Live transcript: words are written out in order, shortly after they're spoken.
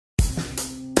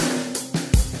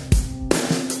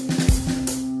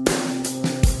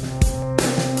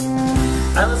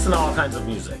listen to all kinds of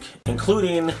music,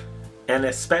 including and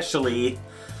especially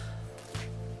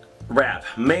rap,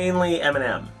 mainly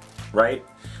Eminem, right?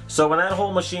 So when that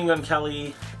whole Machine Gun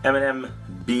Kelly Eminem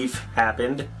beef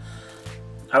happened,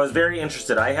 I was very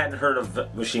interested. I hadn't heard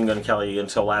of Machine Gun Kelly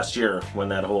until last year when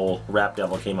that whole Rap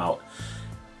Devil came out.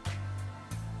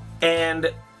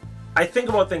 And I think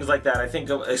about things like that. I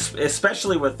think of,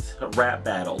 especially with rap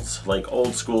battles, like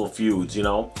old school feuds, you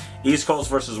know? East Coast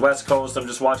versus West Coast. I'm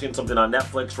just watching something on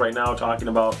Netflix right now talking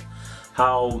about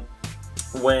how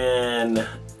when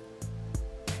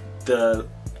the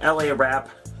LA rap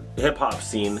hip-hop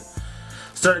scene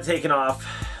started taking off,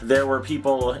 there were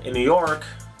people in New York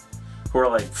who were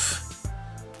like,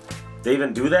 they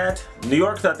even do that? New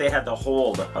York thought they had the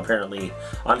hold, apparently,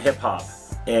 on hip-hop.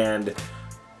 And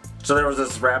so there was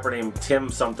this rapper named Tim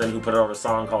something who put out a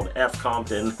song called F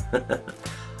Compton.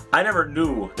 I never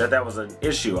knew that that was an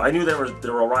issue. I knew there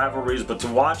were rivalries, but to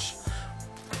watch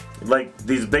like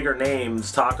these bigger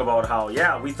names talk about how,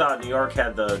 yeah, we thought New York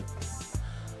had the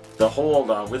hold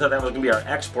on, we thought that was going to be our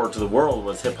export to the world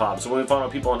was hip-hop. So when we found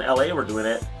out people in LA were doing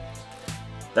it,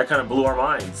 that kind of blew our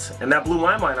minds. And that blew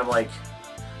my mind. I'm like,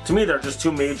 to me they're just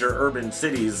two major urban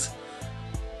cities,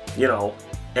 you know,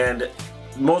 and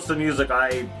most of the music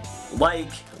I like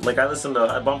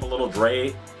I bump a little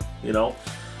Dre, you know.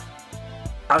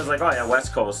 I was like, oh yeah,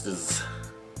 West Coast is,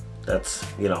 that's,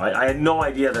 you know, I had no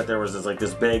idea that there was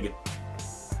this big,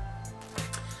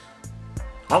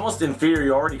 almost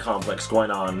inferiority complex going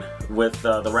on with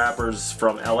the rappers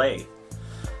from LA.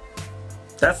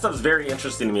 That stuff's very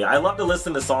interesting to me. I love to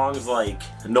listen to songs like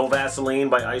No Vaseline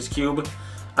by Ice Cube.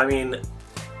 I mean,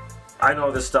 I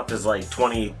know this stuff is like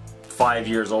 25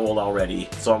 years old already,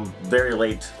 so I'm very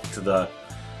late to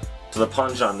the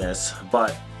punch on this,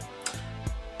 but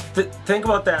think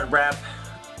about that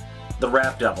the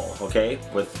Rap Devil, okay,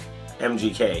 with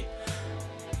MGK.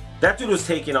 That dude was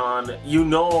taking on, you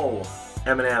know,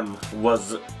 Eminem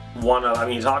was one of, I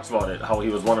mean, he talks about it, how he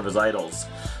was one of his idols.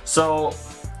 So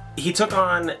he took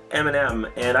on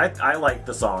Eminem, and I like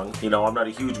the song, you know, I'm not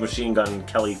a huge Machine Gun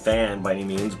Kelly fan by any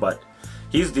means, but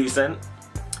he's decent.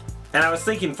 And I was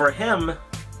thinking, for him,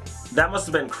 that must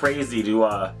have been crazy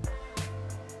to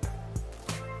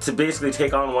basically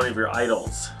take on one of your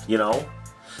idols, you know?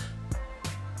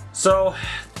 So,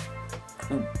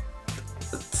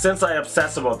 since I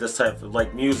obsess about this type of,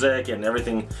 like, music and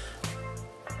everything,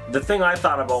 the thing I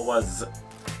thought about was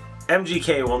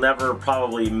MGK will never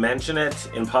probably mention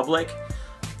it in public,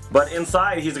 but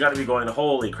inside he's got to be going,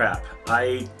 holy crap,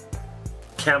 I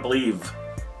can't believe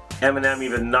Eminem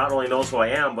even not only knows who I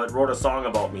am, but wrote a song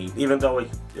about me, even though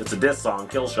it's a diss song,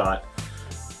 Kill Shot.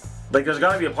 Like, there's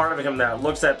got to be a part of him that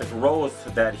looks at the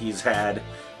growth that he's had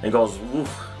and goes, ooh,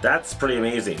 that's pretty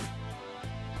amazing.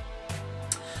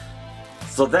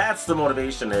 So that's the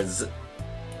motivation, is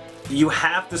you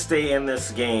have to stay in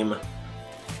this game,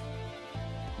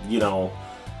 you know,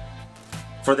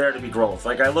 for there to be growth.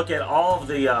 Like, I look at all of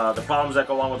the problems that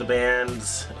go along with the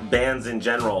bands in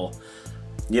general,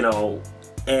 you know,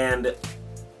 and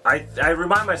I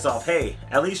remind myself, hey,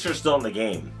 at least you're still in the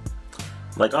game.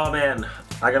 Like, oh man,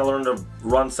 I gotta learn to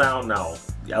run sound now.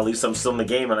 At least I'm still in the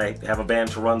game and I have a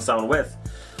band to run sound with.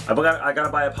 I gotta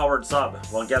buy a powered sub.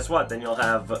 Well, guess what? Then you'll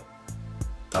have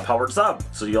a powered sub.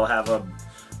 So you'll have a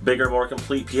bigger, more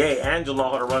complete PA, and you'll know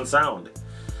how to run sound.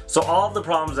 So all of the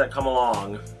problems that come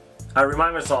along, I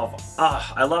remind myself,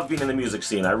 I love being in the music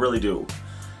scene. I really do.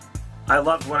 I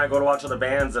love when I go to watch other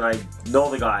bands and I know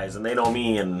the guys and they know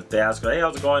me and they ask, hey,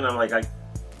 how's it going? I'm like, I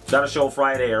got a show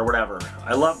Friday or whatever.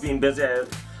 I love being busy.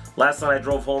 Last night I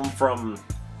drove home from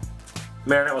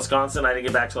Marinette, Wisconsin. I didn't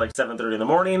get back till like 7:30 in the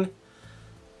morning.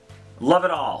 Love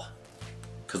it all.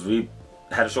 Because we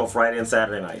had a show Friday and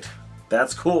Saturday night.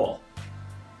 That's cool.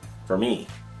 For me.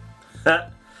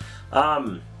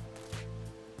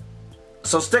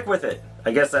 So stick with it.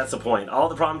 I guess that's the point. All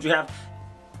the problems you have.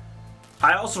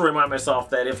 I also remind myself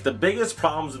that if the biggest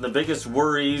problems and the biggest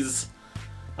worries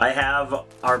I have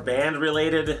are band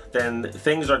related, then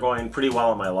things are going pretty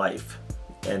well in my life.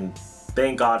 And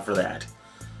thank God for that.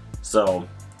 So,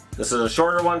 this is a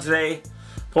shorter one today.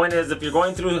 Point is, if you're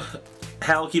going through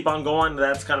hell, keep on going.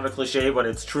 That's kind of a cliche, but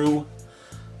it's true.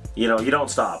 You know, you don't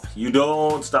stop. You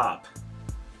don't stop.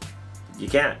 You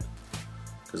can't.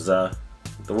 Because the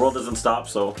world doesn't stop,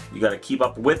 so you got to keep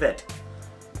up with it.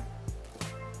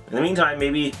 In the meantime,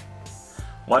 maybe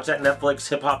watch that Netflix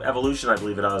Hip Hop Evolution, I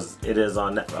believe it is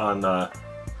on the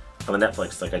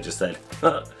Netflix, like I just said.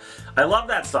 I love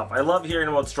that stuff. I love hearing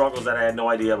about struggles that I had no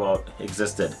idea about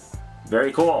existed.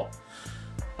 Very cool.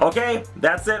 Okay,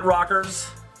 that's it, rockers,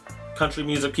 country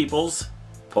music peoples,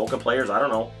 polka players, I don't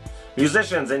know.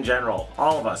 musicians in general,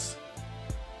 all of us.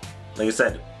 Like I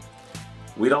said,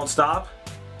 we don't stop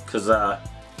because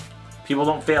people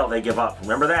don't fail, they give up.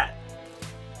 Remember that,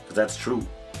 because that's true.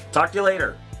 Talk to you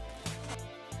later.